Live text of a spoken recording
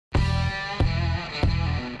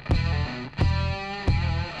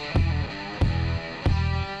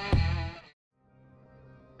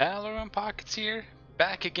Hello, and Pockets here,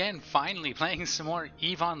 back again, finally playing some more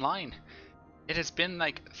EVE Online. It has been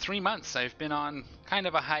like 3 months. I've been on kind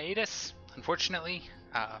of a hiatus, unfortunately.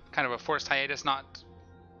 Kind of a forced hiatus, not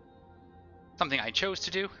something I chose to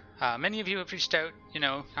do. Many of you have reached out,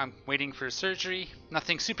 I'm waiting for surgery.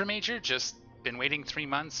 Nothing super major, just been waiting 3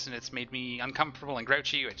 months and it's made me uncomfortable and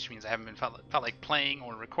grouchy, which means I haven't been felt like playing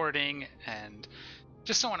or recording and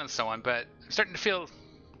just so on and so on. But I'm starting to feel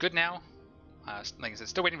good now. Like I said,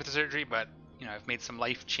 still waiting for the surgery, but I've made some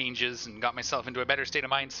life changes and got myself into a better state of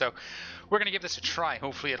mind, so we're going to give this a try.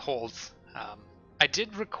 Hopefully it holds. I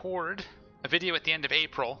did record a video at the end of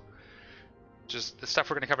April, just the stuff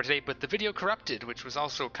we're going to cover today, but the video corrupted, which was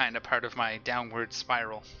also kind of part of my downward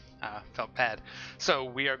spiral. Felt bad. So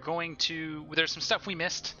we are going to... There's some stuff we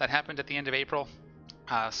missed that happened at the end of April.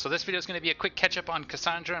 So this video is going to be a quick catch-up on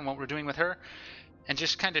Cassandra and what we're doing with her, and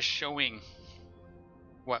just kind of showing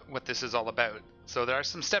what this is all about. So there are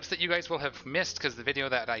some steps that you guys will have missed because the video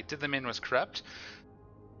that I did them in was corrupt.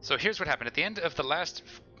 So here's what happened. At the end of the last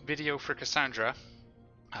video for Cassandra,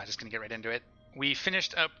 just going to get right into it, we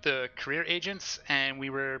finished up the career agents and we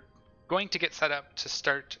were going to get set up to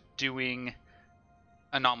start doing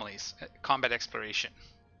anomalies, combat exploration.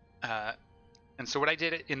 And so what I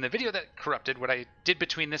did in the video that corrupted, what I did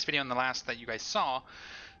between this video and the last that you guys saw,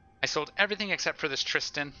 I sold everything except for this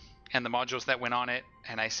Tristan and the modules that went on it,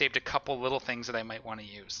 and I saved a couple little things that I might want to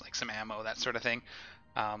use, like some ammo, that sort of thing.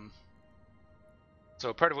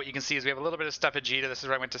 So part of what you can see is we have a little bit of stuff at Jita. This is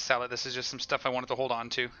where I went to sell it. This is just some stuff I wanted to hold on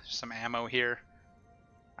to. Just some ammo here.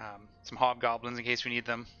 Some hobgoblins in case we need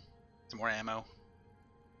them. Some more ammo.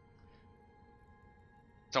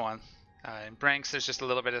 So on. In Branks, there's just a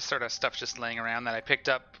little bit of sort of stuff just laying around that I picked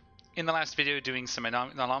up in the last video doing some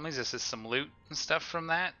anomalies. This is some loot and stuff from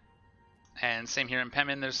that. And same here in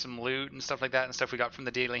Pemin, there's some loot and stuff like that and stuff we got from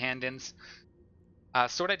the daily hand-ins.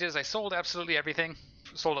 So what I did is I sold absolutely everything.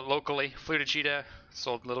 Sold it locally, flew to Cheetah,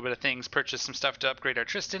 sold a little bit of things, purchased some stuff to upgrade our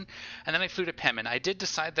Tristan, and then I flew to Pemin. I did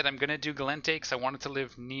decide that I'm going to do Galente because I wanted to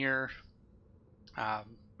live near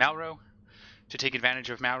Malro to take advantage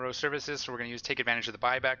of Malro services. So we're going to take advantage of the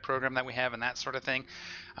buyback program that we have and that sort of thing,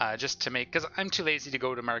 just to make, because I'm too lazy to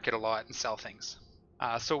go to market a lot and sell things.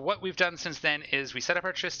 So what we've done since then is we set up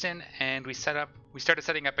our Tristan and we started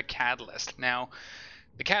setting up a catalyst. Now,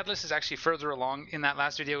 the catalyst is actually further along. In that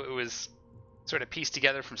last video, it was sort of pieced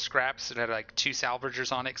together from scraps. It had like 2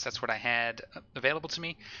 salvagers on it because that's what I had available to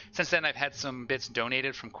me. Since then, I've had some bits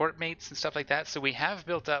donated from court mates and stuff like that. So we have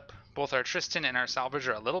built up both our Tristan and our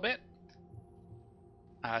salvager a little bit.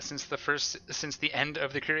 Since the end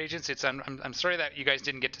of the career agents. I'm sorry that you guys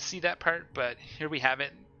didn't get to see that part, but here we have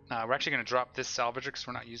it. We're actually going to drop this salvager because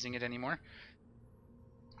we're not using it anymore.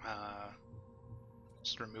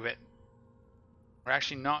 Just remove it. We're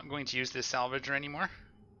actually not going to use this salvager anymore.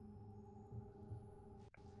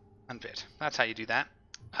 Unfit. That's how you do that.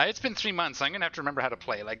 It's been 3 months. I'm going to have to remember how to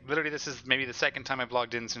play. Like, literally, this is maybe the second time I've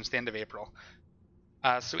logged in since the end of April.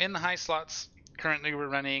 So in the high slots, currently we're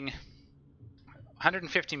running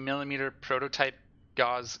 150mm prototype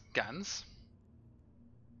gauze guns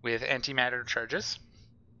with antimatter charges.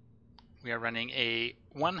 We are running a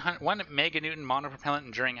 1 meganewton monopropellant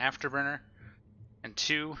enduring afterburner and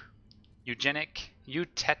 2 eutectic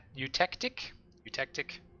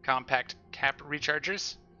compact cap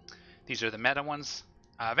rechargers. These are the meta ones.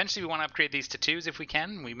 Eventually we want to upgrade these to 2s if we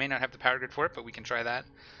can. We may not have the power grid for it, but we can try that.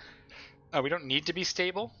 We don't need to be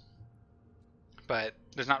stable, but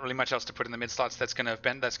there's not really much else to put in the mid slots that's gonna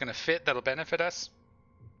fit, that'll benefit us.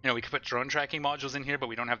 We could put drone tracking modules in here, but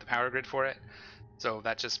we don't have the power grid for it. So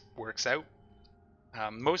that just works out.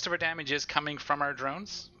 Most of our damage is coming from our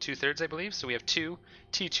drones, 2/3 I believe. So we have 2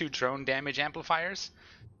 T2 drone damage amplifiers,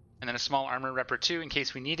 and then a small armor repper 2 in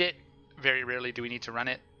case we need it. Very rarely do we need to run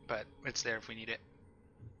it, but it's there if we need it.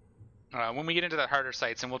 When we get into the harder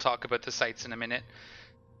sites, and we'll talk about the sites in a minute,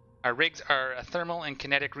 our rigs are a thermal and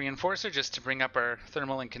kinetic reinforcer just to bring up our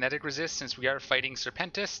thermal and kinetic resist since we are fighting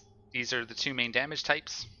Serpentis. These are the 2 main damage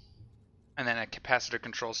types. And then a capacitor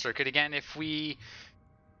control circuit. Again, if we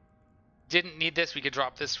didn't need this, we could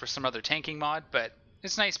drop this for some other tanking mod, but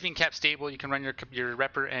it's nice being kept stable. You can run your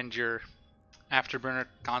repper and your afterburner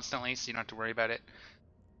constantly, so you don't have to worry about it.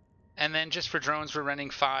 And then just for drones, we're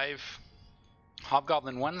running 5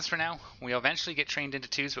 Hobgoblin 1s for now. We'll eventually get trained into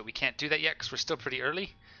 2s, but we can't do that yet because we're still pretty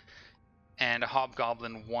early. And a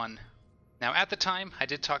Hobgoblin 1. Now at the time, I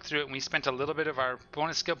did talk through it and we spent a little bit of our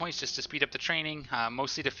bonus skill points just to speed up the training,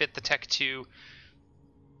 mostly to fit the Tech 2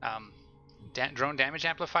 drone damage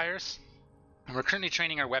amplifiers. And we're currently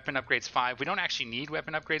training our weapon upgrades 5. We don't actually need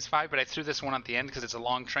weapon upgrades 5, but I threw this one at the end because it's a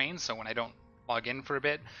long train, so when I don't log in for a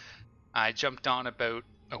bit, I jumped on about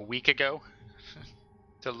a week ago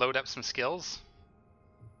to load up some skills.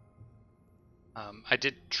 I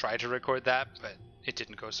did try to record that, but it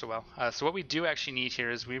didn't go so well. So what we do actually need here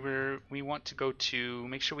is we want to go to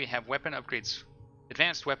make sure we have weapon upgrades.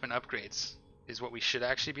 Advanced weapon upgrades is what we should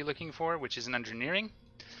actually be looking for, which is in engineering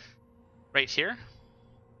right here.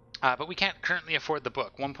 But we can't currently afford the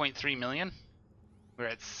book. 1.3 million. We're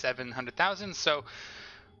at 700,000. So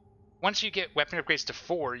once you get weapon upgrades to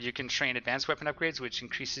 4, you can train advanced weapon upgrades, which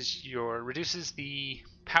reduces the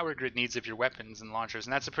power grid needs of your weapons and launchers,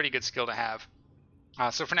 and that's a pretty good skill to have.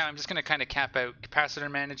 So for now, I'm just going to kind of cap out capacitor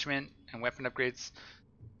management and weapon upgrades,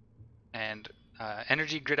 and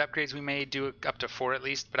energy grid upgrades we may do up to 4 at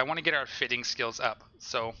least, but I want to get our fitting skills up,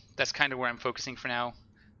 so that's kind of where I'm focusing for now.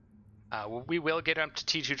 We will get up to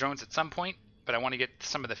T2 drones at some point, but I want to get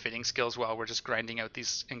some of the fitting skills while we're just grinding out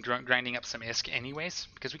these and grinding up some ISK anyways,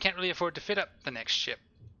 because we can't really afford to fit up the next ship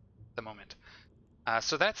at the moment.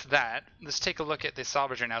 So that's that. Let's take a look at the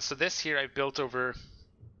salvager now. So this here I've built over...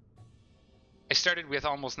 I started with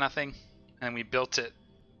almost nothing, and we built it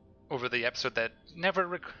over the episode that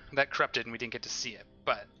that corrupted and we didn't get to see it.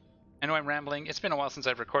 But I know I'm rambling. It's been a while since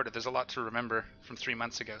I've recorded. There's a lot to remember from 3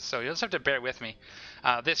 months ago, so you'll just have to bear with me.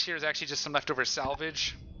 This here is actually just some leftover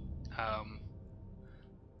salvage.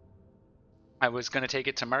 I was going to take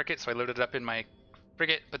it to market, so I loaded it up in my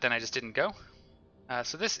frigate, but then I just didn't go.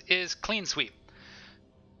 So this is clean sweep.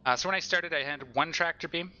 So when I started, I had 1 tractor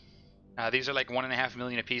beam. These are like 1.5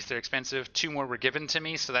 million a piece. They're expensive. 2 more were given to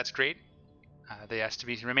me, so that's great. They asked to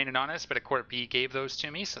be remain anonymous, but a Corp B gave those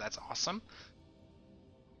to me, so that's awesome.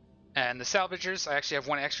 And the salvagers, I actually have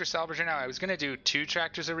 1 extra salvager now. I was going to do 2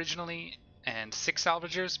 tractors originally and 6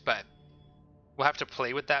 salvagers, but we'll have to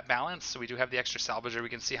play with that balance. So we do have the extra salvager. We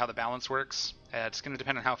can see how the balance works. It's going to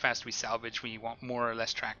depend on how fast we salvage. We want more or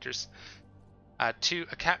less tractors. 2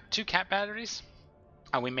 cap batteries.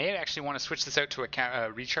 We may actually want to switch this out to a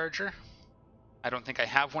recharger. I don't think I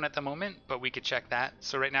have one at the moment, but we could check that.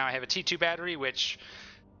 So right now I have a T2 battery, which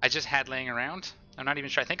I just had laying around. I'm not even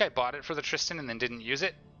sure. I think I bought it for the Tristan and then didn't use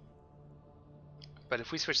it. But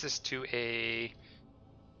if we switch this to a...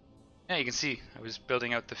 Yeah, you can see I was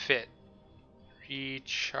building out the Fit.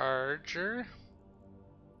 Recharger.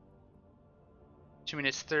 2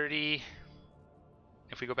 minutes 30.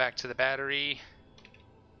 If we go back to the battery...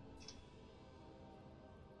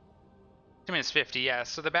 2 minutes 50, yeah,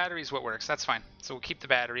 so the battery is what works. That's fine. So we'll keep the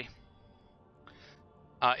battery.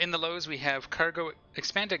 In the lows, we have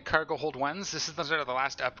expanded cargo hold 1s. This is the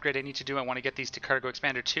last upgrade I need to do. I want to get these to cargo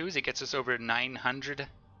expander 2s. It gets us over 900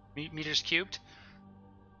 meters cubed.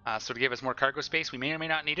 So to give us more cargo space, we may or may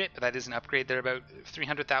not need it, but that is an upgrade. They're about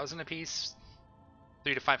 300,000 a piece,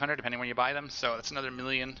 3 to 500 depending when you buy them. So that's another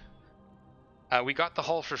million. We got the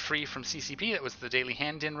hull for free from CCP. That was the daily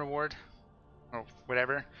hand-in reward, or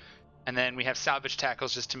whatever. And then we have salvage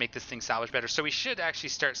tackles just to make this thing salvage better. So we should actually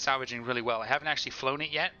start salvaging really well. I haven't actually flown it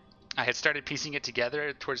yet. I had started piecing it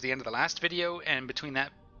together towards the end of the last video, and between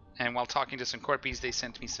that and while talking to some corpies, they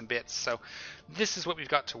sent me some bits. So this is what we've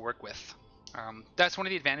got to work with. That's one of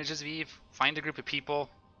the advantages of EVE. Find a group of people.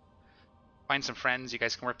 Find some friends. You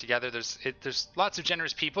guys can work together. There's lots of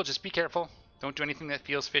generous people. Just be careful. Don't do anything that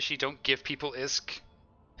feels fishy. Don't give people ISK.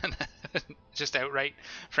 Just outright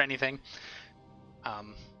for anything.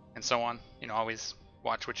 And so on. You know, always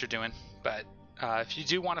watch what you're doing. But if you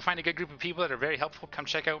do want to find a good group of people that are very helpful, come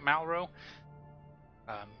check out Malevelon.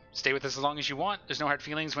 Stay with us as long as you want. There's no hard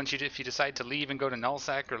feelings if you decide to leave and go to null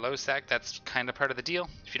sec or low sec. That's kind of part of the deal.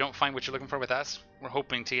 If you don't find what you're looking for with us, we're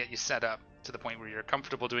hoping to get you set up to the point where you're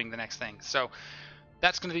comfortable doing the next thing. So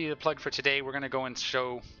that's going to be the plug for today. We're going to go and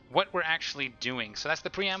show what we're actually doing. So that's the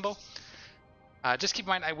preamble. Just keep in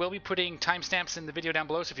mind, I will be putting timestamps in the video down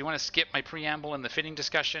below, so if you want to skip my preamble and the fitting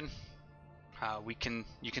discussion, you can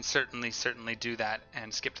certainly do that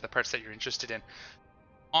and skip to the parts that you're interested in.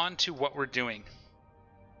 On to what we're doing.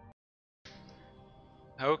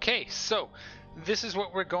 Okay, so this is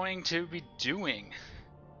what we're going to be doing.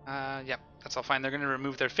 Yep, that's all fine. They're going to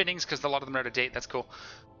remove their fittings because a lot of them are out of date. That's cool.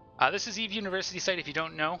 This is EVE University site. If you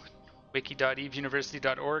don't know,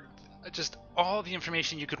 wiki.eveuniversity.org. Just all the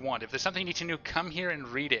information you could want. If there's something you need to know, come here and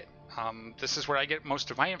read it. This is where I get most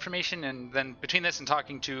of my information, and then between this and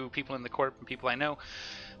talking to people in the corp and people I know,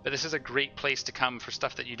 but this is a great place to come for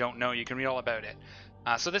stuff that you don't know. You can read all about it.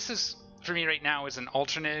 So this is, for me right now, is an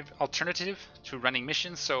alternative to running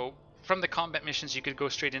missions. So from the combat missions, you could go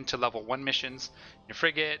straight into level 1 missions. Your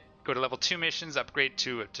frigate, go to level 2 missions, upgrade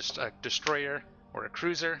to a destroyer or a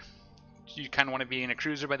cruiser. you kind of want to be in a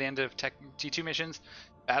cruiser by the end of T2 missions,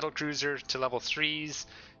 battle cruiser to level 3s,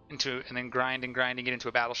 and then grinding it into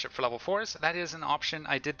a battleship for level 4s. That is an option.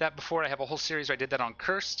 I did that before. I have a whole series where I did that on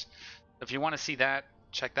Cursed. If you want to see that,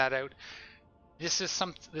 check that out. This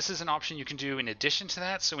is an option you can do in addition to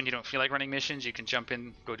that, so when you don't feel like running missions, you can jump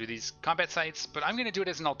in, go do these combat sites, but I'm going to do it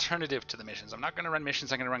as an alternative to the missions. I'm not going to run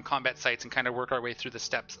missions, I'm going to run combat sites and kind of work our way through the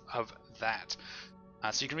steps of that.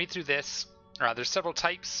 So you can read through this. There's several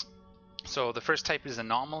types. So the first type is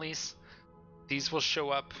Anomalies. These will show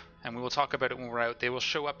up, and we will talk about it when we're out. They will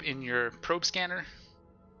show up in your probe scanner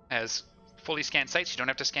as fully scanned sites. You don't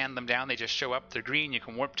have to scan them down, they just show up, they're green, you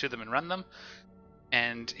can warp to them and run them.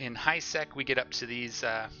 And in high sec, we get up to these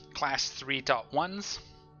class 3.1s.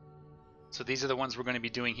 So these are the ones we're going to be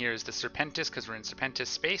doing here is the Serpentis, because we're in Serpentis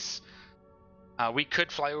space. We could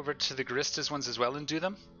fly over to the Garistas ones as well and do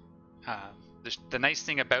them. The nice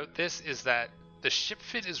thing about this is that the ship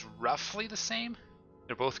fit is roughly the same.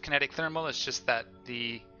 They're both kinetic thermal, it's just that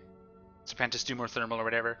the Serpentis do more thermal or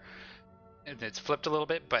whatever. And it's flipped a little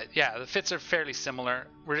bit, but yeah, the fits are fairly similar.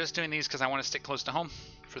 We're just doing these because I want to stick close to home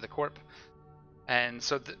for the Corp. And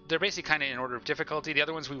so they're basically kind of in order of difficulty. The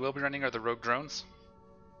other ones we will be running are the rogue drones,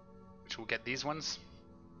 which we'll get these ones.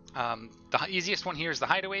 The easiest one here is the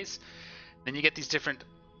hideaways. Then you get these different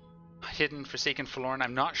hidden, forsaken, forlorn.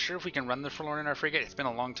 I'm not sure if we can run the forlorn in our frigate. It's been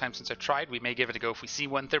a long time since I've tried. We may give it a go if we see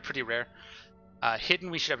one. They're pretty rare. Hidden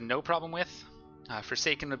we should have no problem with.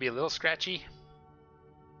 Forsaken would be a little scratchy.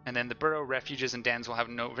 And then the burrow, refuges, and dens will have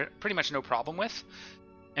pretty much no problem with.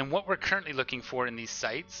 And what we're currently looking for in these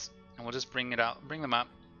sites, and we'll just bring them up.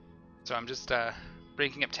 So I'm just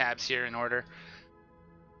breaking up tabs here in order.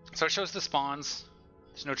 So it shows the spawns.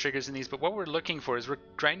 There's no triggers in these, but what we're looking for is we're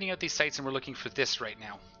grinding out these sites and we're looking for this right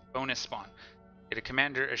now. Bonus spawn. Get a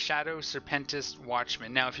commander, a shadow, Serpentis,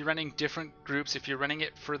 watchman. Now if you're running different groups, if you're running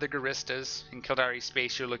it for the Garistas in Kildari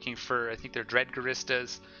space, you're looking for, I think they're Dread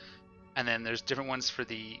Garistas, and then there's different ones for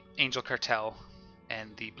the Angel Cartel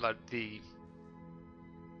and the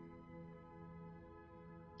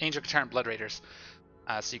Angel Cartel and Blood Raiders.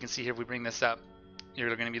 So you can see here if we bring this up,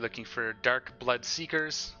 you're going to be looking for Dark Blood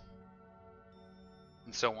Seekers,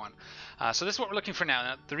 and so on. So this is what we're looking for now.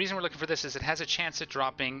 Now, the reason we're looking for this is it has a chance at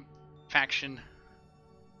dropping faction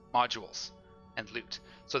modules and loot.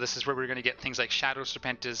 So this is where we're going to get things like Shadow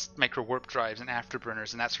Serpentis, micro warp drives, and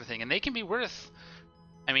afterburners, and that sort of thing. And they can be worth,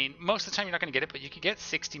 I mean, most of the time you're not going to get it, but you could get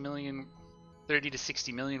 60 million, 30 to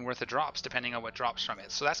 60 million worth of drops, depending on what drops from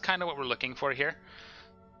it. So that's kind of what we're looking for here.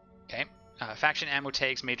 Okay, faction ammo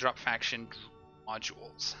tags may drop faction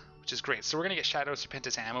modules, which is great. So we're going to get Shadow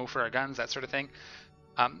Serpentis ammo for our guns, that sort of thing.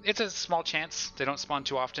 It's a small chance. They don't spawn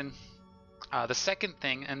too often. The second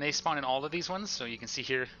thing, and they spawn in all of these ones, so you can see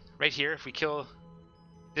here, right here, if we kill,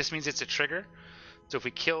 this means it's a trigger. So if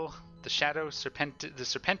we kill the Shadow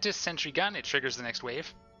Serpentis Sentry Gun, it triggers the next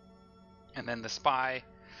wave. And then the Spy.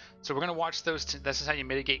 So we're going to watch those. This is how you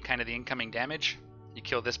mitigate kind of the incoming damage. You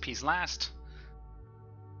kill this piece last.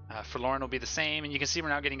 Forlorn will be the same, and you can see we're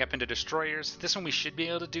now getting up into destroyers. This one we should be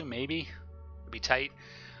able to do, maybe. It'll be tight.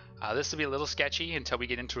 This will be a little sketchy until we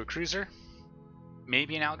get into a cruiser.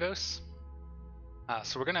 Maybe an Algos.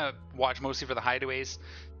 So we're going to watch mostly for the hideaways.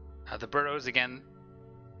 The burrows, again,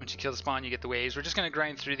 once you kill the spawn, you get the waves. We're just going to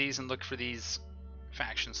grind through these and look for these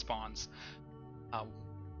faction spawns.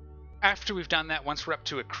 After we've done that, once we're up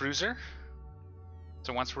to a cruiser,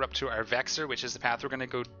 so once we're up to our Vexor, which is the path we're going to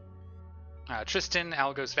go, Tristan,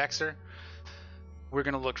 Algos, Vexor, we're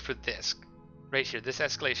going to look for this. Right here, this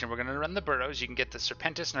escalation. We're going to run the burrows. You can get the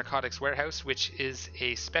Serpentis Narcotics Warehouse, which is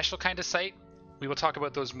a special kind of site. We will talk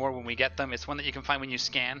about those more when we get them. It's one that you can find when you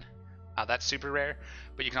scan. That's super rare,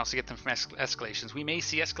 but you can also get them from escalations. We may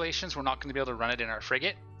see escalations. We're not going to be able to run it in our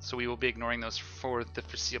frigate, so we will be ignoring those for the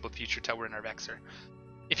foreseeable future till we're in our Vexor.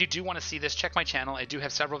 If you do want to see this, check my channel. I do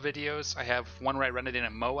have several videos. I have one where I run it in a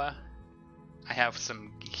MOA. I have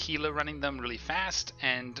some Gila running them really fast,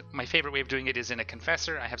 and my favorite way of doing it is in a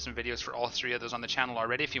Confessor. I have some videos for all three of those on the channel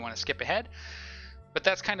already if you want to skip ahead. But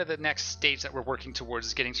that's kind of the next stage that we're working towards,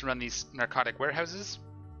 is getting to run these narcotic warehouses.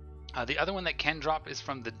 The other one that can drop is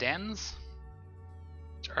from the dens,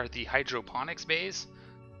 which are the hydroponics bays.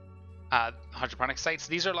 Hydroponic sites.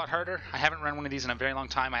 These are a lot harder. I haven't run one of these in a very long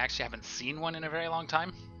time. I actually haven't seen one in a very long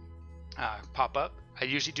time pop up. I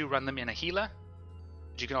usually do run them in a Gila.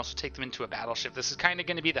 You can also take them into a battleship. This is kind of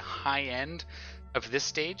going to be the high end of this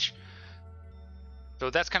stage.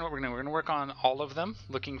 So that's kind of what we're going to work on all of them,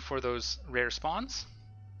 looking for those rare spawns.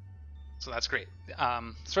 So that's great.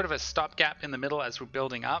 Sort of a stopgap in the middle as we're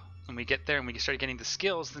building up. When we get there and we start getting the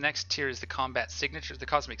skills, the next tier is the combat signatures, the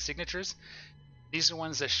cosmic signatures. These are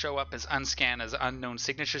ones that show up as unscanned, as unknown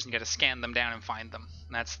signatures, and you got to scan them down and find them.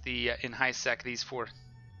 And that's the in high sec, these 4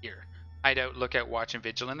 here: Hideout, Lookout, Watch, and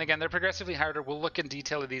Vigil. And again, they're progressively harder. We'll look in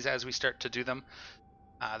detail at these as we start to do them.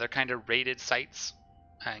 They're kind of rated sites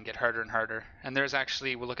and get harder and harder. And there's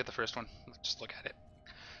actually, we'll look at the first one. Let's just look at it.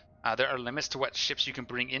 There are limits to what ships you can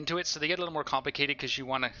bring into it, so they get a little more complicated because you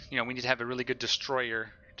want to, we need to have a really good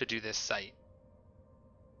destroyer to do this site.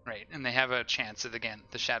 Right, and they have a chance of, again,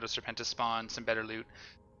 the Shadow Serpentis spawn, some better loot.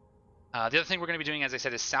 The other thing we're going to be doing, as I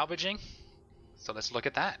said, is salvaging. So let's look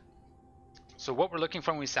at that. So what we're looking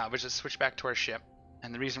for when we salvage, let's switch back to our ship.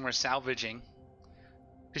 And the reason we're salvaging,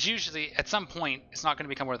 because usually at some point it's not going to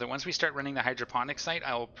become worth it. Once we start running the hydroponic site,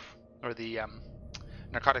 or the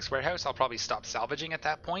Narcotics Warehouse, I'll probably stop salvaging at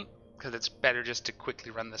that point, because it's better just to quickly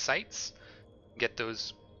run the sites, get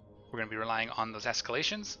those. We're going to be relying on those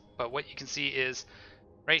escalations. But what you can see is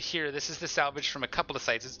right here, this is the salvage from a couple of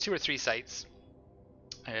sites. It's 2 or 3 sites,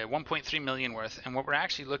 1.3 million worth. And what we're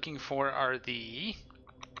actually looking for are the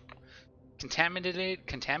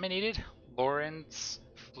contaminated Lawrence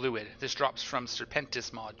fluid. This drops from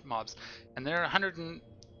Serpentis mobs, and they're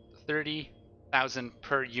 130,000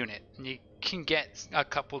 per unit, and you can get a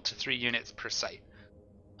couple to 3 units per site.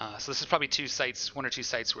 So this is probably 2 sites, 1 or 2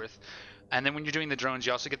 sites worth. And then when you're doing the drones,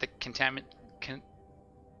 you also get the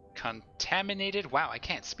contaminated, wow, I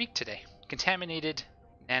can't speak today, contaminated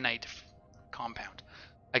nanite compound.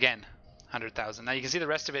 Again, 100,000. Now you can see the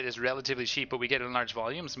rest of it is relatively cheap, but we get it in large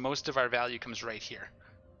volumes. Most of our value comes right here.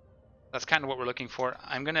 That's kind of what we're looking for.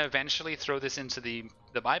 I'm going to eventually throw this into the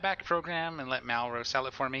buyback program and let Malro sell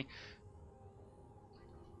it for me.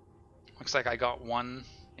 Looks like I got 1,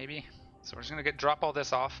 maybe. So we're just going to drop all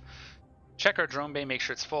this off, check our drone bay, make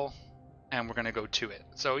sure it's full, and we're going to go to it.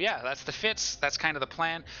 So yeah, that's the fits. That's kind of the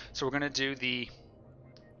plan. So we're going to do the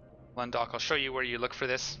Lundock. I'll show you where you look for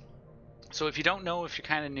this. So if you don't know, if you're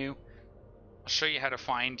kind of new, I'll show you how to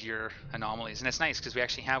find your anomalies. And it's nice because we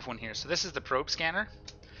actually have one here. So this is the probe scanner.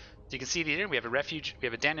 So you can see here we have a refuge, we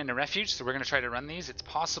have a den and a refuge. So we're going to try to run these. It's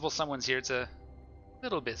possible someone's here. It's a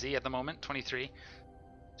little busy at the moment, 23. So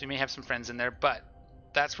you may have some friends in there, but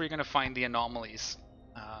that's where you're going to find the anomalies.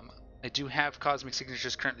 I do have cosmic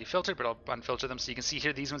signatures currently filtered, but I'll unfilter them. So you can see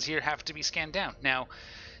here, these ones here have to be scanned down. Now,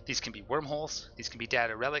 these can be wormholes, these can be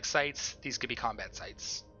data relic sites, these could be combat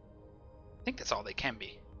sites. I think that's all they can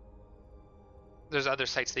be. There's other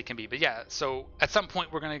sites they can be, but yeah, so at some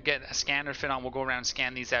point we're going to get a scanner fit on. We'll go around,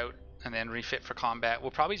 scan these out, and then refit for combat. We'll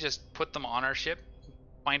probably just put them on our ship,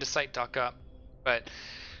 find a site, dock up, but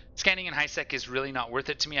scanning in high sec is really not worth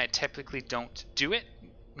it to me. I typically don't do it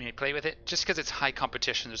when you play with it, just because it's high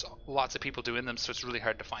competition. There's lots of people doing them, so it's really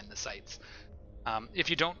hard to find the sites. If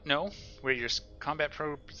you don't know where your combat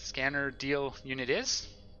probe scanner deal unit is,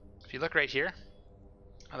 if you look right here,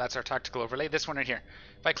 that's our tactical overlay, this one right here.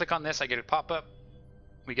 If I click on this, I get a pop-up.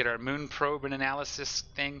 We get our moon probe and analysis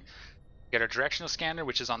thing. We get our directional scanner,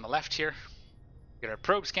 which is on the left here. We get our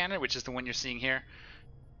probe scanner, which is the one you're seeing here.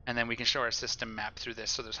 And then we can show our system map through this.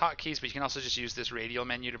 So there's hotkeys, but you can also just use this radial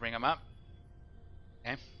menu to bring them up.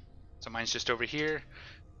 Okay, so mine's just over here.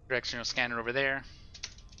 Directional scanner over there.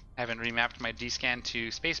 I haven't remapped my D-scan to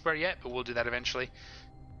spacebar yet, but we'll do that eventually.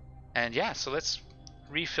 And yeah, so let's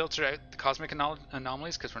refilter out the cosmic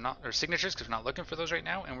anomalies because we're not, or signatures, because we're not looking for those right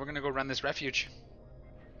now, and we're gonna go run this refuge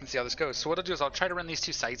and see how this goes. So what I'll do is I'll try to run these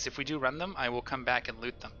 2 sites. If we do run them, I will come back and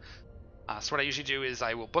loot them. So what I usually do is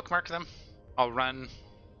I will bookmark them. I'll run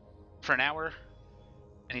for an hour,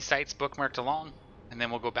 any sites bookmarked along, and then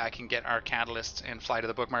we'll go back and get our catalysts and fly to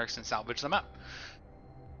the bookmarks and salvage them up.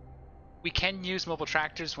 We can use mobile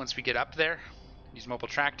tractors once we get up there. Use mobile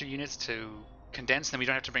tractor units to condense, then we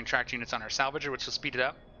don't have to bring tractor units on our salvager, which will speed it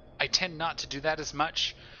up. I tend not to do that as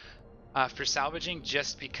much for salvaging,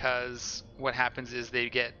 just because what happens is they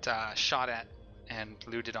get shot at and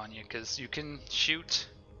looted on you, because you can shoot.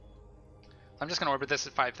 I'm just going to orbit this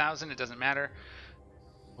at 5,000, it doesn't matter.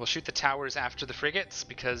 We'll shoot the towers after the frigates,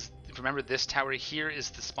 because remember, this tower here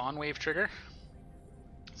is the spawn wave trigger.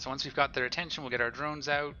 So once we've got their attention, we'll get our drones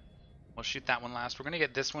out. We'll shoot that one last. We're going to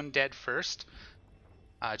get this one dead first,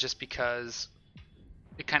 just because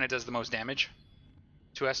it kind of does the most damage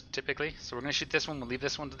to us typically. So we're going to shoot this one. We'll leave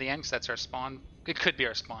this one to the end because that's our spawn. It could be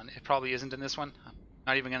our spawn. It probably isn't in this one. I'm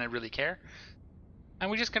not even going to really care. And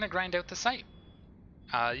we're just going to grind out the site.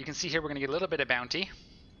 You can see here we're going to get a little bit of bounty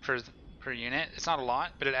per unit. It's not a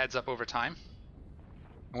lot, but it adds up over time.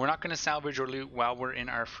 We're not going to salvage or loot while we're in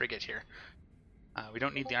our frigate here. We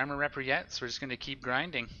don't need the armor repper yet, so we're just going to keep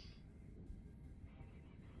grinding.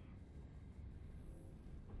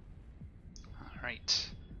 Alright.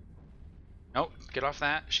 Nope, get off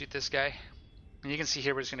that. Shoot this guy. And you can see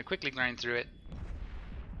here we're just going to quickly grind through it.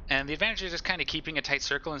 And the advantage of just kind of keeping a tight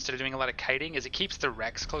circle instead of doing a lot of kiting is it keeps the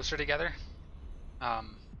wrecks closer together.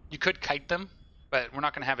 You could kite them, but we're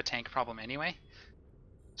not going to have a tank problem anyway.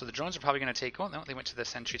 So the drones are probably going to take... Oh, no, they went to the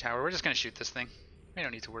sentry tower. We're just going to shoot this thing. We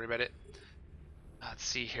don't need to worry about it. Let's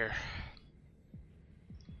see here.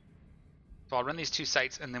 So I'll run these 2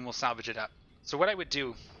 sites and then we'll salvage it up. So what I would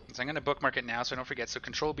do is I'm going to bookmark it now so I don't forget. So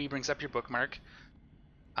Control B brings up your bookmark.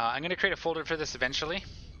 I'm going to create a folder for this eventually,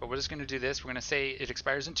 but we're just going to do this. We're going to say it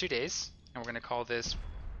expires in 2 days, and we're going to call this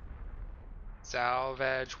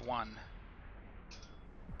Salvage 1.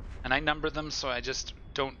 And I number them so I just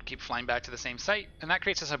don't keep flying back to the same site, and that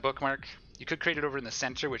creates us a bookmark. You could create it over in the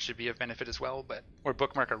center, which should be of benefit as well, or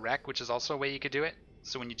bookmark a wreck, which is also a way you could do it.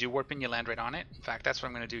 So when you do warp in, you land right on it. In fact, that's what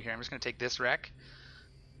I'm going to do here. I'm just going to take this wreck,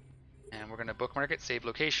 and we're going to bookmark it, save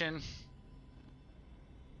location.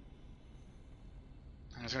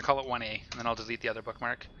 I'm just going to call it 1A, and then I'll delete the other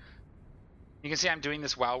bookmark. You can see I'm doing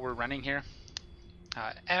this while we're running here.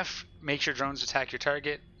 F, make sure drones attack your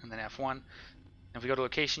target, and then F1. And if we go to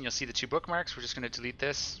location, you'll see the 2 bookmarks. We're just going to delete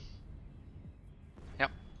this.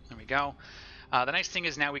 Yep, there we go. The nice thing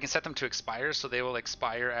is now we can set them to expire, so they will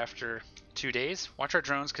expire after 2 days. Watch our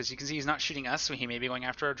drones, because you can see he's not shooting us, so he may be going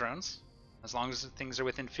after our drones, as long as things are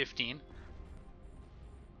within 15.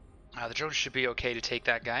 The drones should be okay to take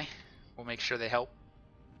that guy. We'll make sure they help.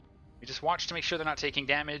 We just watch to make sure they're not taking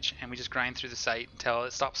damage, and we just grind through the site until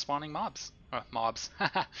it stops spawning mobs. Mobs.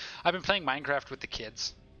 I've been playing Minecraft with the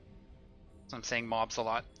kids, so I'm saying mobs a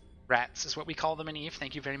lot. Rats is what we call them in Eve.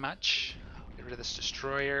 Thank you very much. I'll get rid of this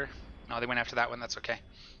destroyer. No, they went after that one. That's okay.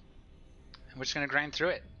 And we're just going to grind through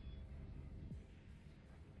it.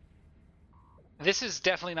 This is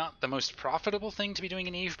definitely not the most profitable thing to be doing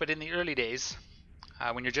in Eve, but in the early days,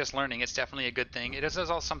 when you're just learning, it's definitely a good thing. It is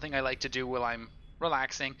also something I like to do while I'm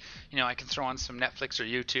relaxing. You know, I can throw on some Netflix or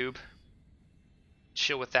YouTube,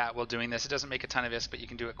 chill with that while doing this. It doesn't make a ton of ISK, but you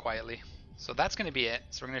can do it quietly. So that's going to be it.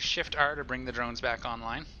 So we're going to Shift R to bring the drones back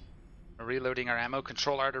online. We're reloading our ammo.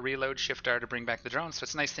 Control R to reload, Shift R to bring back the drones. So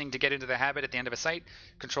it's a nice thing to get into the habit at the end of a site.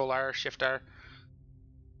 Control R, Shift R.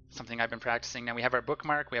 Something I've been practicing. Now we have our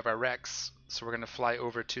bookmark, we have our Rex. So we're going to fly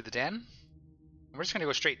over to the den. We're just going to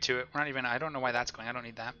go straight to it. We're not even, I don't know why that's going. I don't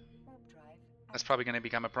need that. That's probably going to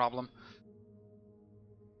become a problem.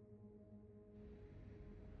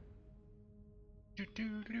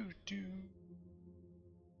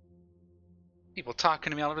 People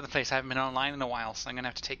talking to me all over the place. I haven't been online in a while, so I'm going to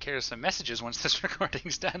have to take care of some messages once this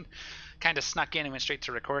recording's done. Kind of snuck in and went straight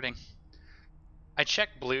to recording. I check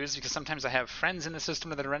blues because sometimes I have friends in the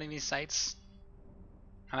system that are running these sites.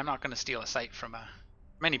 And I'm not going to steal a site from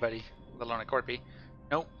anybody, let alone a Corpy.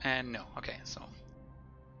 Nope, and no. Okay, so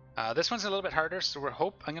this one's a little bit harder, so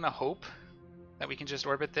I'm going to hope that we can just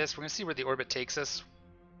orbit this. We're going to see where the orbit takes us.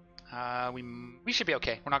 We should be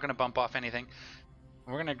okay. We're not going to bump off anything.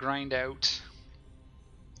 We're going to grind out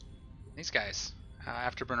these guys.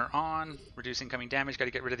 Afterburner on, reduce incoming damage. Got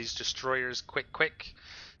to get rid of these destroyers quick.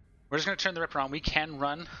 We're just going to turn the Ripper on. We can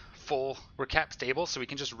run full. We're cap stable, so we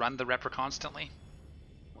can just run the Ripper constantly.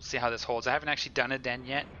 We'll see how this holds. I haven't actually done a den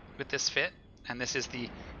yet with this fit, and this is the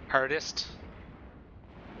hardest.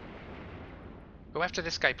 Go after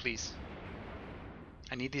this guy, please.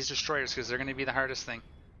 I need these destroyers because they're going to be the hardest thing.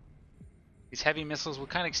 These heavy missiles, we'll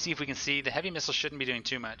kind of see if we can see. The heavy missiles shouldn't be doing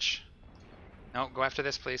too much. No, go after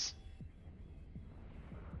this, please.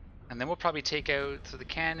 And then we'll probably take out the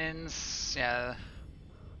cannons. Yeah,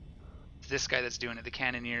 it's this guy that's doing it, the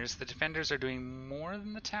cannoneers. The defenders are doing more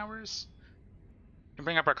than the towers. We can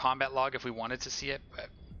bring up our combat log if we wanted to see it, but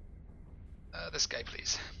this guy,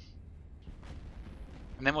 please.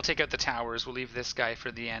 And then we'll take out the towers. We'll leave this guy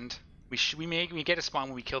for the end. We get a spawn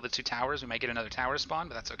when we kill the 2 towers. We might get another tower spawn,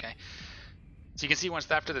 but that's okay. So you can see once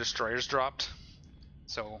after the destroyers dropped,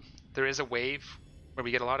 so there is a wave where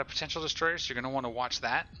we get a lot of potential destroyers, so you're going to want to watch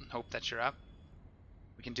that and hope that you're up.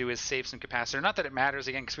 What we can do is save some capacitor. Not that it matters,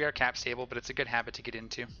 again, because we are cap stable, but it's a good habit to get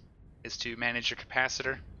into, is to manage your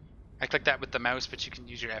capacitor. I click that with the mouse, but you can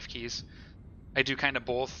use your F keys. I do kind of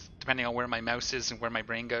both, depending on where my mouse is and where my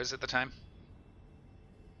brain goes at the time.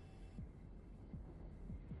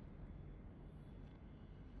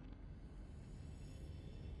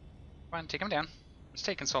 Come on, take him down. It's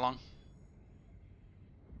taking so long.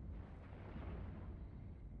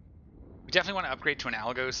 We definitely want to upgrade to an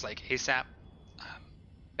Algos like ASAP.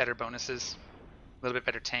 Better bonuses. A little bit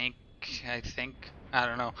better tank, I think. I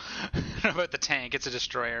don't know. I don't know about the tank. It's a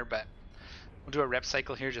destroyer, but we'll do a rep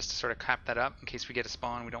cycle here just to sort of cap that up in case we get a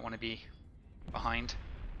spawn. We don't want to be behind.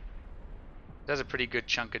 It does a pretty good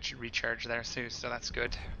chunk of recharge there too, so that's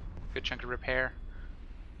good. Good chunk of repair.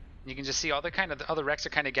 You can just see all the wrecks are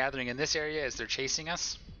kind of gathering in this area as they're chasing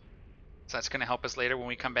us. So that's going to help us later when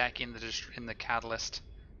we come back in the Catalyst.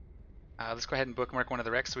 Let's go ahead and bookmark one of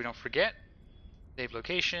the wrecks so we don't forget. Save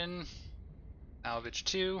location. Salvage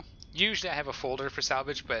 2. Usually I have a folder for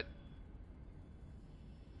salvage, but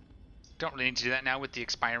don't really need to do that now with the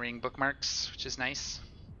expiring bookmarks, which is nice.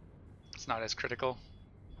 It's not as critical.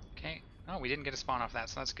 Okay. Oh, we didn't get a spawn off that,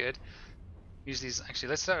 so that's good. Use these.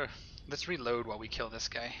 Actually, let's reload while we kill this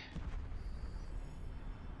guy.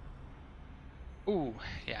 Ooh,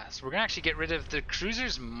 yeah. So we're gonna actually get rid of the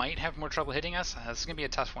cruisers. Might have more trouble hitting us. This is gonna be a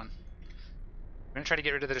tough one. We're gonna try to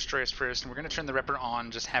get rid of the destroyers first, and we're gonna turn the Ripper on,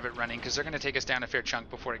 just have it running, because they're gonna take us down a fair chunk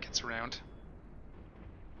before it gets around.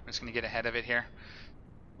 I'm just gonna get ahead of it here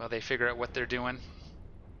while they figure out what they're doing.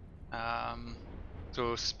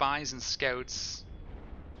 So spies and scouts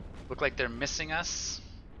look like they're missing us.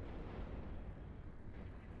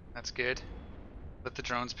 That's good. Let the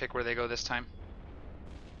drones pick where they go this time.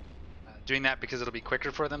 Doing that because it'll be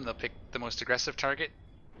quicker for them. They'll pick the most aggressive target,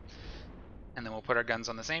 and then we'll put our guns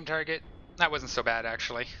on the same target. That wasn't so bad,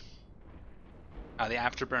 actually. The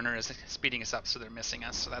afterburner is speeding us up, so they're missing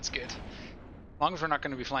us, so that's good. As long as we're not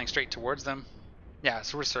going to be flying straight towards them. Yeah,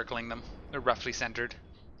 so we're circling them. They're roughly centered.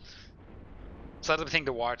 So that's the thing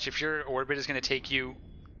to watch. If your orbit is going to take you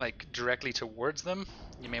like directly towards them,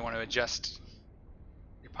 you may want to adjust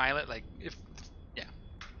your pilot. Yeah.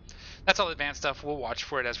 That's all advanced stuff. We'll watch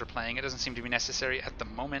for it as we're playing. It doesn't seem to be necessary at the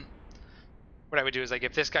moment. What I would do is, like,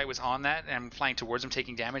 if this guy was on that and I'm flying towards him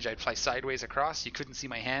taking damage, I'd fly sideways across. You couldn't see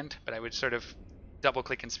my hand, but I would sort of double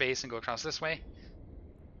click in space and go across this way.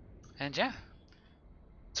 And yeah.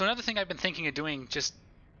 So another thing I've been thinking of doing, just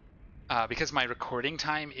because my recording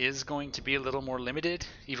time is going to be a little more limited,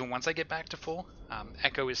 even once I get back to full.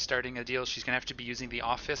 Echo is starting a deal. She's going to have to be using the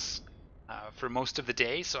office for most of the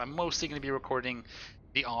day, so I'm mostly going to be recording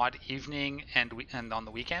the odd evening and on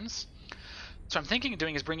the weekends. So I'm thinking of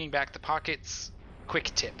doing is bringing back the Pockets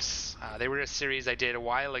quick tips. They were a series I did a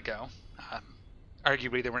while ago.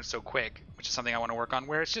 Arguably they weren't so quick, which is something I want to work on,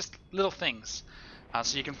 where it's just little things.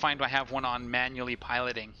 So you can find I have one on manually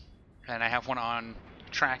piloting, and I have one on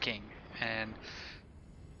tracking, and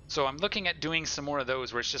so I'm looking at doing some more of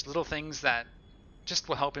those where it's just little things that just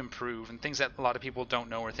will help improve, and things that a lot of people don't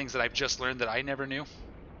know, or things that I've just learned that I never knew.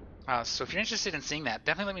 So if you're interested in seeing that,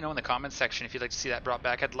 definitely let me know in the comments section if you'd like to see that brought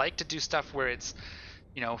back. I'd like to do stuff where it's,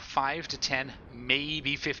 5 to 10,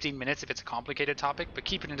 maybe 15 minutes if it's a complicated topic, but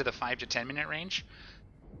keep it into the 5 to 10 minute range.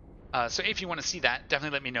 So if you want to see that,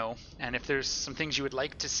 definitely let me know. And if there's some things you would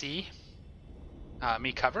like to see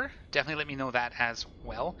me cover, definitely let me know that as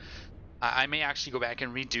well. I may actually go back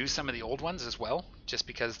and redo some of the old ones as well, just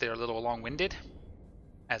because they're a little long-winded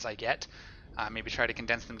as I get. Maybe try to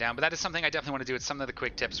condense them down, but that is something I definitely want to do. It's some of the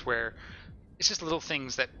quick tips where it's just little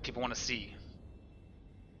things that people want to see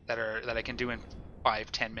that I can do in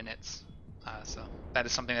 5-10 minutes. So that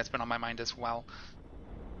is something that's been on my mind as well.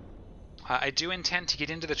 I do intend to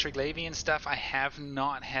get into the Triglavian stuff. I have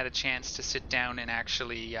not had a chance to sit down and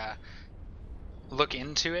actually look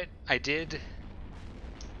into it. I did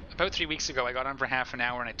about 3 weeks ago. I got on for half an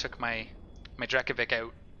hour and I took my Drekovic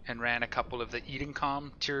out and ran a couple of the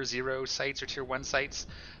Edencom tier 0 sites or tier 1 sites,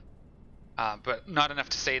 but not enough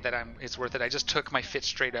to say that it's worth it. I just took my fit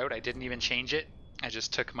straight out. I didn't even change it. I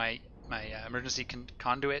just took my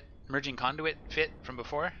emerging conduit fit from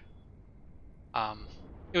before.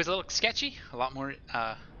 It was a little sketchy, a lot more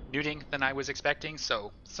nuding than I was expecting,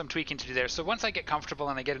 so some tweaking to do there. So once I get comfortable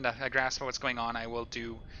and I get a grasp of what's going on, I will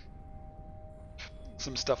do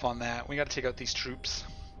some stuff on that. We got to take out these troops.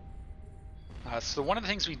 So one of the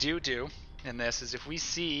things we do in this is if we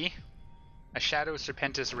see a Shadow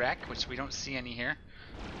Serpentis wreck, which we don't see any here.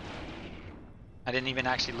 I didn't even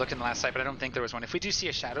actually look in the last site, but I don't think there was one. If we do see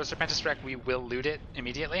a Shadow Serpentis wreck, we will loot it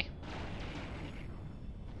immediately.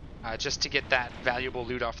 Just to get that valuable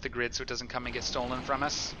loot off the grid so it doesn't come and get stolen from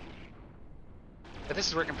us. But this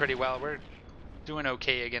is working pretty well. We're doing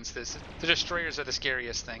okay against this. The destroyers are the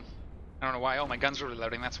scariest thing. I don't know why. Oh, my guns were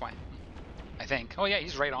reloading, that's why. I think. Oh yeah,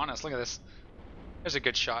 he's right on us. Look at this. There's a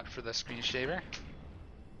good shot for the screen shaver.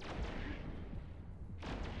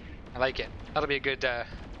 I like it. That'll be a good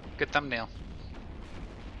thumbnail.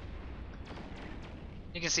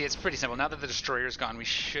 You can see it's pretty simple. Now that the destroyer's gone, we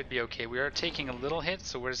should be okay. We are taking a little hit,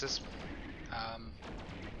 so where's this?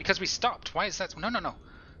 Because we stopped. Why is that? No.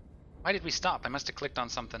 Why did we stop? I must have clicked on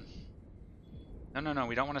something. No,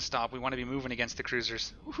 we don't want to stop. We want to be moving against the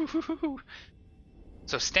cruisers.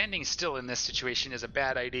 So standing still in this situation is a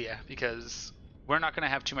bad idea, because we're not going to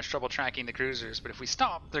have too much trouble tracking the cruisers, but if we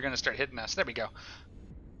stop, they're going to start hitting us. There we go.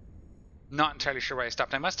 Not entirely sure why I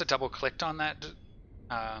stopped. I must have double clicked on that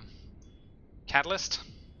catalyst.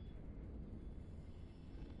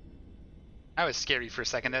 That was scary for a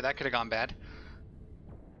second there. That could have gone bad.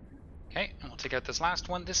 Okay, and we'll take out this last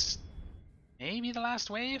one. This may be the last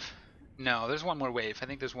wave? No, there's one more wave. I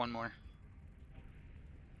think there's one more.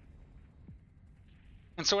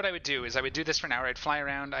 And so what I would do is I would do this for an hour. I'd fly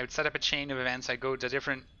around. I would set up a chain of events. I'd go to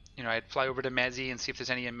different, I'd fly over to Mezzy and see if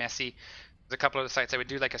there's any in Messy. There's a couple of the sites. I would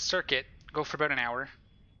do like a circuit, go for about an hour,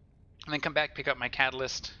 and then come back, pick up my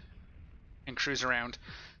catalyst, and cruise around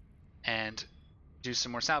and do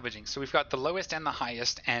some more salvaging. So we've got the lowest and the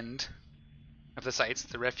highest end of the sites.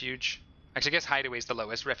 The refuge, actually I guess Hideaway is the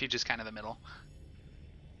lowest. Refuge is kind of the middle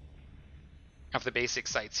of the basic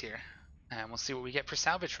sites here. And we'll see what we get for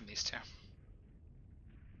salvage from these two.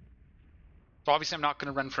 So obviously I'm not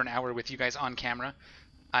going to run for an hour with you guys on camera.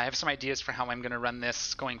 I have some ideas for how I'm going to run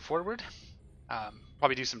this going forward.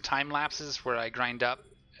 Probably do some time lapses where I grind up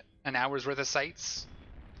an hour's worth of sites.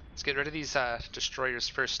 Let's get rid of these destroyers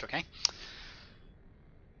first, okay?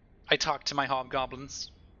 I talked to my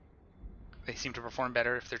hobgoblins. They seem to perform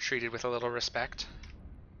better if they're treated with a little respect.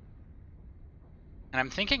 And I'm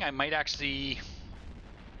thinking I might actually... In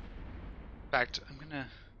fact, I'm gonna...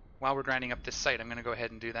 While we're grinding up this site, I'm gonna go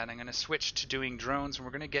ahead and do that. I'm gonna switch to doing drones, and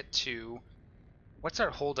we're gonna get to... What's our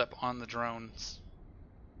holdup on the drones?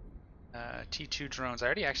 T2 drones. I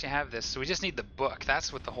already actually have this, so we just need the book.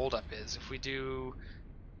 That's what the holdup is. If we do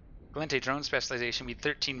Galente drone specialization, we need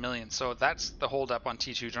 13 million. So that's the holdup on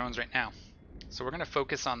T2 drones right now. So we're going to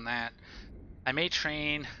focus on that. I may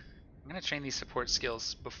train... I'm going to train these support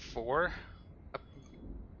skills before...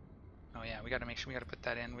 Oh yeah, we got to make sure we got to put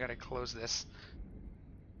that in. We got to close this.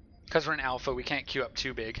 Because we're in alpha, we can't queue up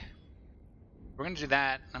too big. We're going to do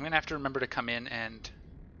that. I'm going to have to remember to come in and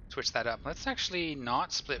switch that up. Let's actually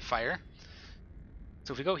not split fire.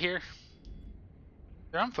 So if we go here,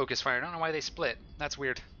 they're on focus fire. I don't know why they split. That's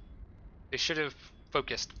weird. They should have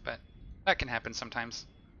focused, but that can happen sometimes.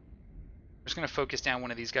 We're just going to focus down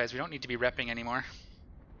one of these guys. We don't need to be repping anymore.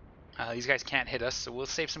 These guys can't hit us, so we'll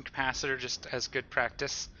save some capacitor just as good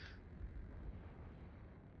practice.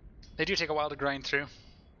 They do take a while to grind through.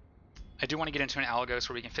 I do want to get into an Algos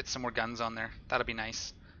where we can fit some more guns on there. That'll be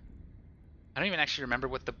nice. I don't even actually remember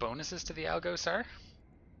what the bonuses to the Algos are.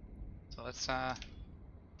 So let's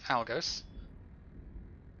Algos.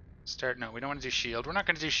 Start. No, we don't want to do shield. We're not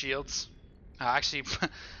going to do shields. Actually,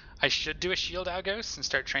 I should do a shield Algos and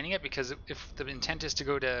start training it, because if the intent is to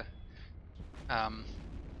go to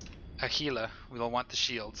Aquila, we'll want the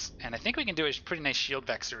shields. And I think we can do a pretty nice shield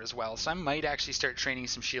Vexor as well. So I might actually start training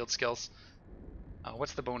some shield skills.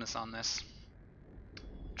 What's the bonus on this?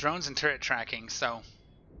 Drones and turret tracking. So,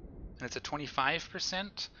 and it's a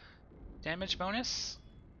 25% damage bonus.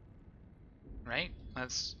 Right?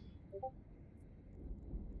 Let's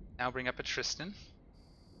now bring up a Tristan.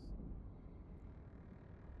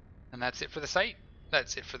 And that's it for the site.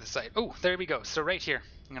 That's it for the site. Oh, there we go. So right here,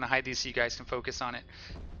 I'm going to hide these so you guys can focus on it.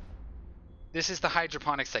 This is the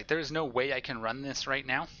hydroponic site. There is no way I can run this right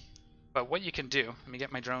now. But what you can do, let me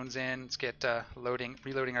get my drones in. Let's get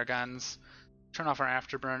reloading our guns. Turn off our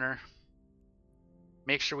afterburner.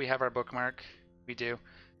 Make sure we have our bookmark. We do.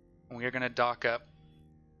 And we are going to dock up.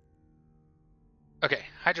 Okay,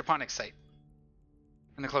 hydroponic site.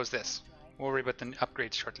 I'm going to close this. We'll worry about the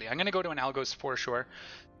upgrades shortly. I'm going to go to an Algos for sure.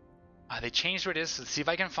 They changed where it is. So let's see if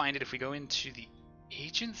I can find it. If we go into the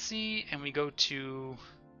agency and we go to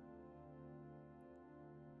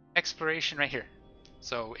exploration right here.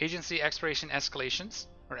 So agency, exploration, escalations,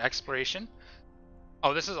 or exploration.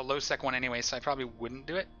 Oh, this is a low sec one anyway, so I probably wouldn't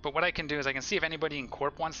do it. But what I can do is I can see if anybody in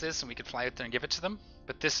Corp wants this, and we could fly out there and give it to them.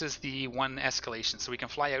 But this is the one escalation, so we can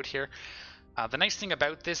fly out here. The nice thing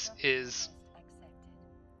about this is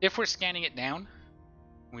if we're scanning it down,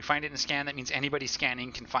 and we find it in a scan, that means anybody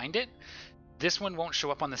scanning can find it. This one won't show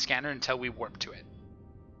up on the scanner until we warp to it.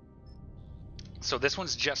 So this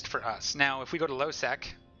one's just for us. Now, if we go to low sec,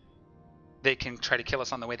 they can try to kill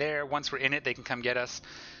us on the way there. Once we're in it, they can come get us.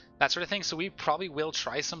 That sort of thing. So we probably will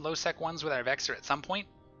try some low sec ones with our Vexor at some point.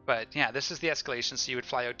 But yeah, this is the escalation, so you would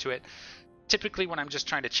fly out to it. Typically when I'm just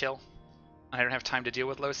trying to chill, I don't have time to deal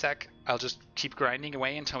with low sec, I'll just keep grinding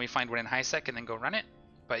away until we find one in high sec and then go run it.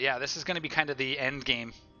 But yeah, this is going to be kind of the end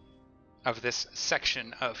game of this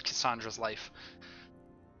section of Cassandra's life.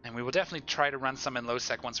 And we will definitely try to run some in low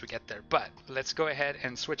sec once we get there. But let's go ahead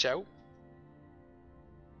and switch out.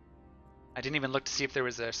 I didn't even look to see if there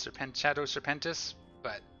was a Shadow Serpentis,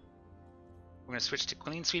 but we're going to switch to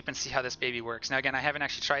Clean Sweep and see how this baby works. Now again, I haven't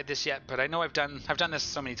actually tried this yet, but I know I've done this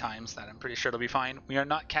so many times that I'm pretty sure it'll be fine. We are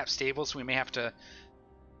not cap stable, so we may have to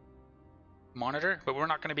monitor, but we're also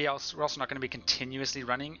not going to be continuously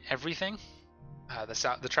running everything.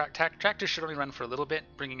 The tractor should only run for a little bit,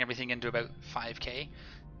 bringing everything into about 5k.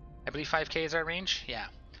 I believe 5k is our range. Yeah.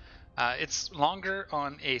 It's longer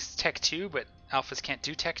on a Tech 2, but Alphas can't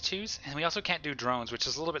do Tech 2s, and we also can't do drones, which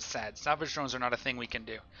is a little bit sad. Salvage drones are not a thing we can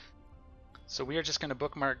do. So we are just going to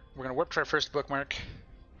bookmark. We're going to warp to our first bookmark.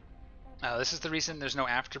 This is the reason there's no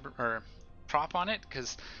after or prop on it,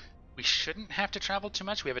 because we shouldn't have to travel too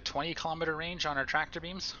much. We have a 20-kilometer range on our tractor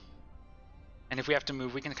beams, and if we have to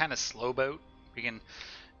move, we can kind of slow boat. We can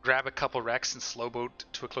grab a couple wrecks and slow boat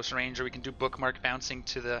to a closer range, or we can do bookmark bouncing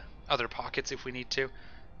to the other pockets if we need to,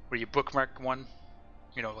 where you bookmark one,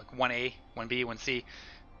 you know, like 1A, 1B, 1C,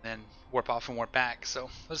 then warp off and warp back. So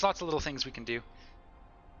there's lots of little things we can do.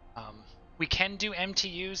 We can do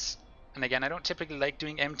MTUs, and again, I don't typically like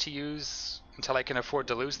doing MTUs until I can afford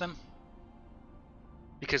to lose them,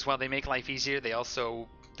 because while they make life easier, they also,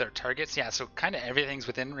 they're targets. Yeah, so kind of everything's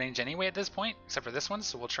within range anyway at this point, except for this one,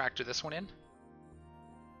 so we'll tractor this one in.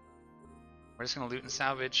 We're just going to loot and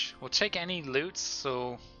salvage. We'll take any loots,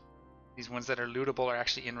 so these ones that are lootable are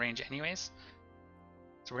actually in range anyways.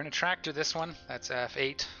 So we're going to tractor this one, that's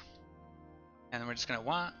F8, and then we're just going to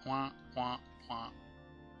wah.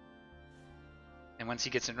 And once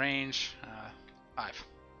he gets in range, 5.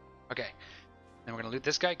 Okay, then we're going to loot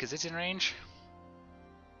this guy because it's in range.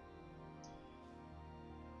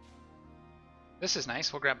 This is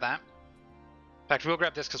nice, we'll grab that. In fact, we'll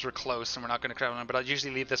grab this because we're close and we're not going to grab one, but I'll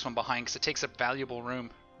usually leave this one behind because it takes up valuable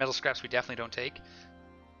room. Metal scraps we definitely don't take.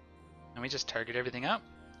 And we just target everything up.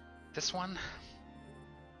 This one.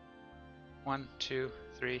 1, 2,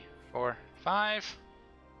 3, 4, 5.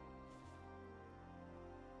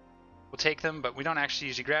 We'll take them, but we don't actually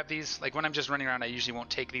usually grab these. Like when I'm just running around, I usually won't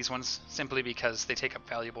take these ones simply because they take up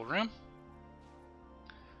valuable room.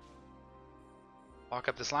 Lock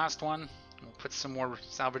up this last one. We'll put some more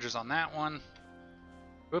salvagers on that one.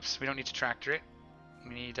 Oops, we don't need to tractor it.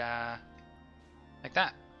 We need like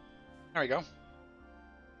that. There we go.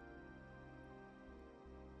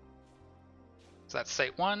 So that's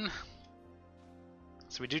site 1.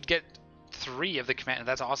 So we did get 3 of the command.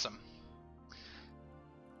 That's awesome.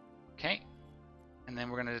 Okay, and then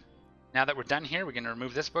we're gonna, now that we're done here, we're gonna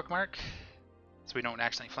remove this bookmark so we don't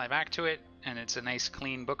actually fly back to it, and it's a nice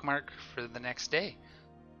clean bookmark for the next day.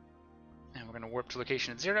 And we're gonna warp to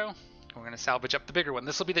location at 0. We're gonna salvage up the bigger one.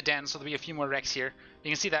 This will be the den, so there'll be a few more wrecks here. You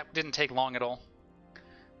can see that didn't take long at all.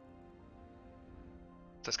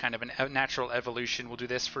 So it's kind of a natural evolution. We'll do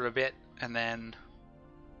this for a bit, and then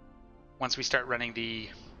once we start running the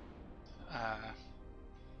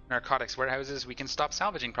Narcotics Warehouses, we can stop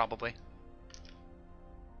salvaging probably.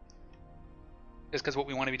 Just because what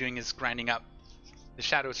we want to be doing is grinding up the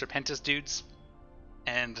Shadow Serpentis dudes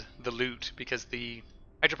and the loot, because the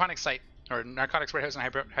hydroponic site, or Narcotics Warehouse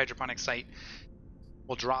and hydroponic site,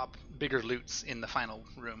 will drop bigger loots in the final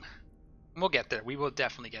room. And we'll get there. We will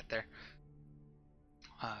definitely get there.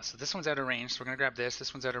 So this one's out of range, so we're going to grab this.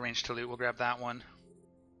 This one's out of range to loot. We'll grab that one.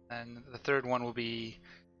 And the third one will be,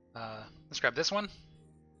 let's grab this one.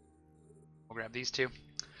 We'll grab these 2.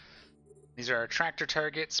 These are our tractor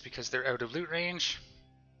targets because they're out of loot range.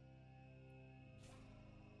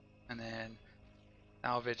 And then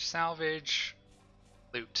salvage,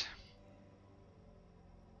 loot.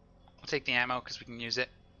 We'll take the ammo because we can use it.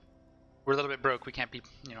 We're a little bit broke, we can't be,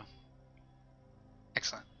 you know.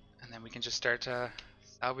 Excellent. And then we can just start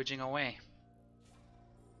salvaging away.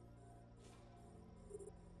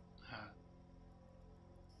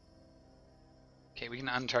 Okay, we can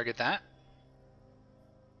untarget that.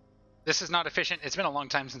 This is not efficient. It's been a long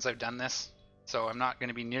time since I've done this, so I'm not going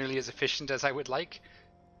to be nearly as efficient as I would like.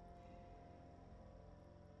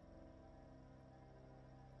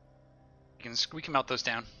 We can melt those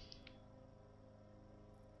down.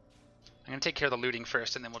 I'm going to take care of the looting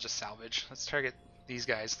first, and then we'll just salvage. Let's target these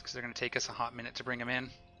guys, because they're going to take us a hot minute to bring them in.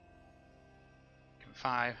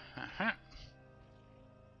 5. Did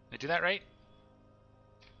I do that right?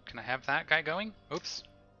 Can I have that guy going? Oops.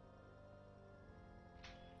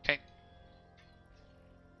 Okay.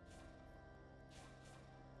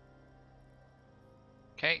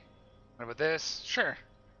 Okay. What about this? Sure.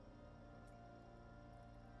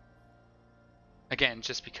 Again,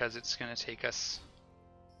 just because it's going to take us...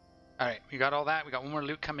 Alright, we got all that. We got one more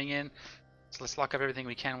loot coming in. So let's lock up everything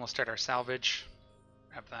we can. We'll start our salvage.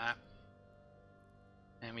 Grab that.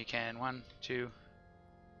 And we can 1, 2,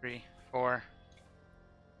 3, 4,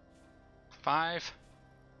 5.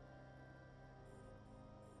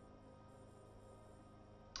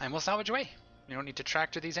 And we'll salvage away. We don't need to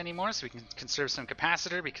tractor these anymore, so we can conserve some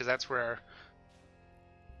capacitor, because that's where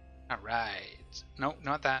our... Alright. Nope,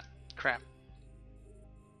 not that. Crap.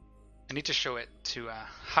 I need to show it to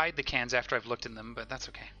hide the cans after I've looked in them, but that's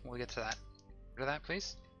okay. We'll get to that. Rid of that,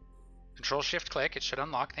 please. Control Shift click, it should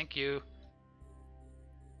unlock, thank you.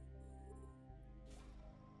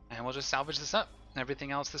 And we'll just salvage this up.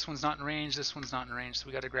 Everything else, this one's not in range, this one's not in range, so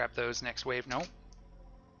we gotta grab those next wave. Nope.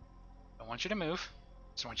 Don't want you to move,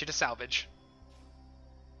 just want you to salvage.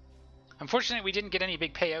 Unfortunately, we didn't get any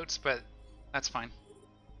big payouts, but that's fine.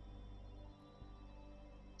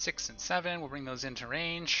 6 and 7, we'll bring those into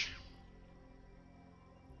range.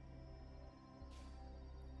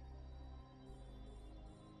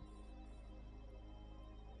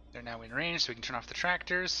 They're now in range, so we can turn off the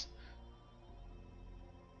tractors.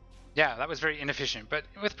 Yeah, that was very inefficient, but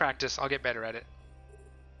with practice, I'll get better at it.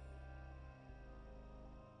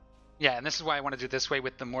 Yeah, and this is why I want to do it this way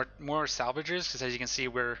with the more salvagers, because as you can see,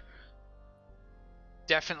 we're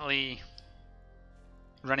definitely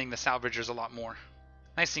running the salvagers a lot more.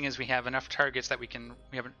 Nice thing is we have enough targets that we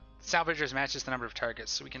have salvagers matches the number of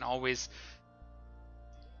targets, so we can always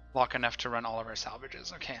lock enough to run all of our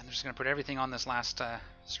salvagers. Okay, I'm just going to put everything on this last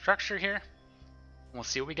structure here, and we'll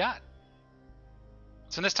see what we got.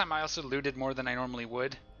 So this time I also looted more than I normally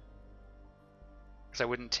would, because I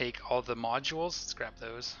wouldn't take all the modules. Let's grab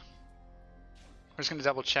those. We're just going to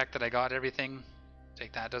double check that I got everything.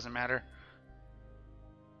 Take that, doesn't matter.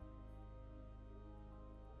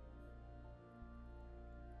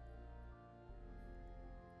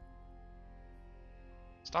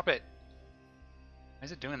 Stop it. Why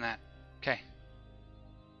is it doing that? Okay.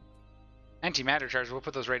 Antimatter charge, we'll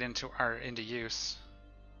put those right into use.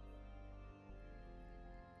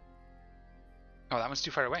 Oh, that one's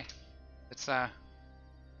too far away. Let's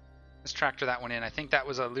tractor that one in. I think that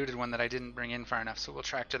was a looted one that I didn't bring in far enough, so we'll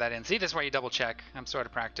tractor that in. See, this is why you double check. I'm so out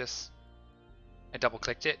of practice. I double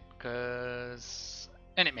clicked it,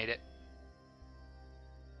 and it made it.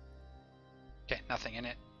 Okay, nothing in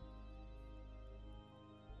it.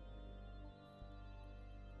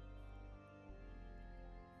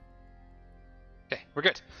 Okay, we're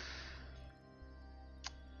good.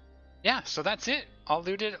 Yeah, so that's it. All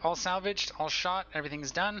looted, all salvaged, all shot,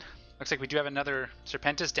 everything's done. Looks like we do have another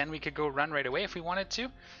Serpentis den we could go run right away if we wanted to.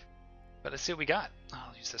 But let's see what we got.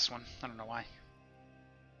 I'll use this one. I don't know why.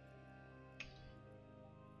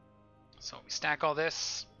 So we stack all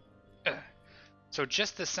this. So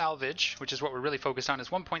just the salvage, which is what we're really focused on, is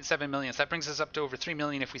 1.7 million. So that brings us up to over 3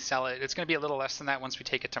 million if we sell it. It's going to be a little less than that once we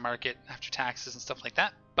take it to market after taxes and stuff like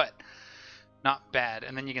that, but not bad.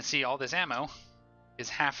 And then you can see all this ammo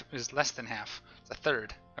is less than half. It's a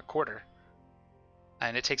third, a quarter.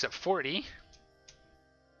 And it takes up 40,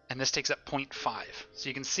 and this takes up 0.5. So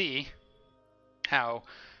you can see how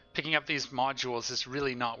picking up these modules is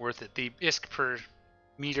really not worth it. The ISK per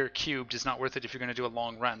meter cubed is not worth it if you're going to do a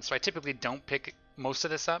long run. So I typically don't pick most of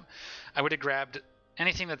this up. I would have grabbed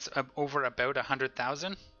anything that's over about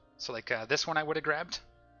 100,000. So like this one I would have grabbed.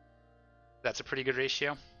 That's a pretty good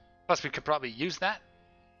ratio. Plus we could probably use that.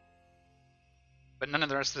 But none of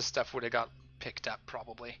the rest of this stuff would have got picked up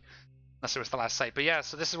probably. Unless it was the last site. But yeah,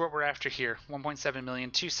 so this is what we're after here. 1.7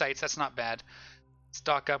 million, 2 sites, that's not bad.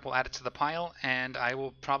 Stock up, we'll add it to the pile, and I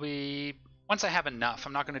will probably, once I have enough,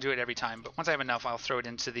 I'm not going to do it every time, but once I have enough, I'll throw it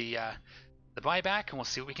into the buyback, and we'll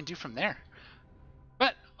see what we can do from there.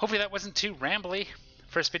 But hopefully that wasn't too rambly.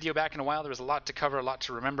 First video back in a while, there was a lot to cover, a lot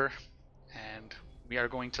to remember, and we are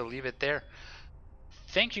going to leave it there.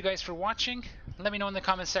 Thank you guys for watching. Let me know in the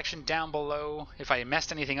comments section down below if I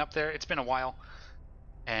messed anything up there. It's been a while.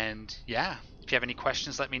 And yeah, if you have any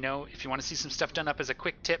questions, let me know. If you want to see some stuff done up as a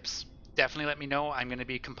quick tips, definitely let me know. I'm going to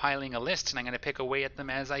be compiling a list and I'm going to pick away at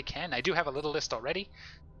them as I can. I do have a little list already,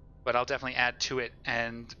 but I'll definitely add to it.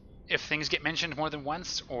 And if things get mentioned more than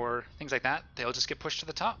once or things like that, they'll just get pushed to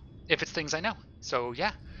the top if it's things I know. So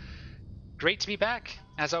yeah, great to be back.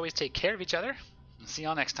 As always, take care of each other. See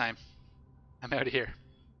y'all next time. I'm out of here.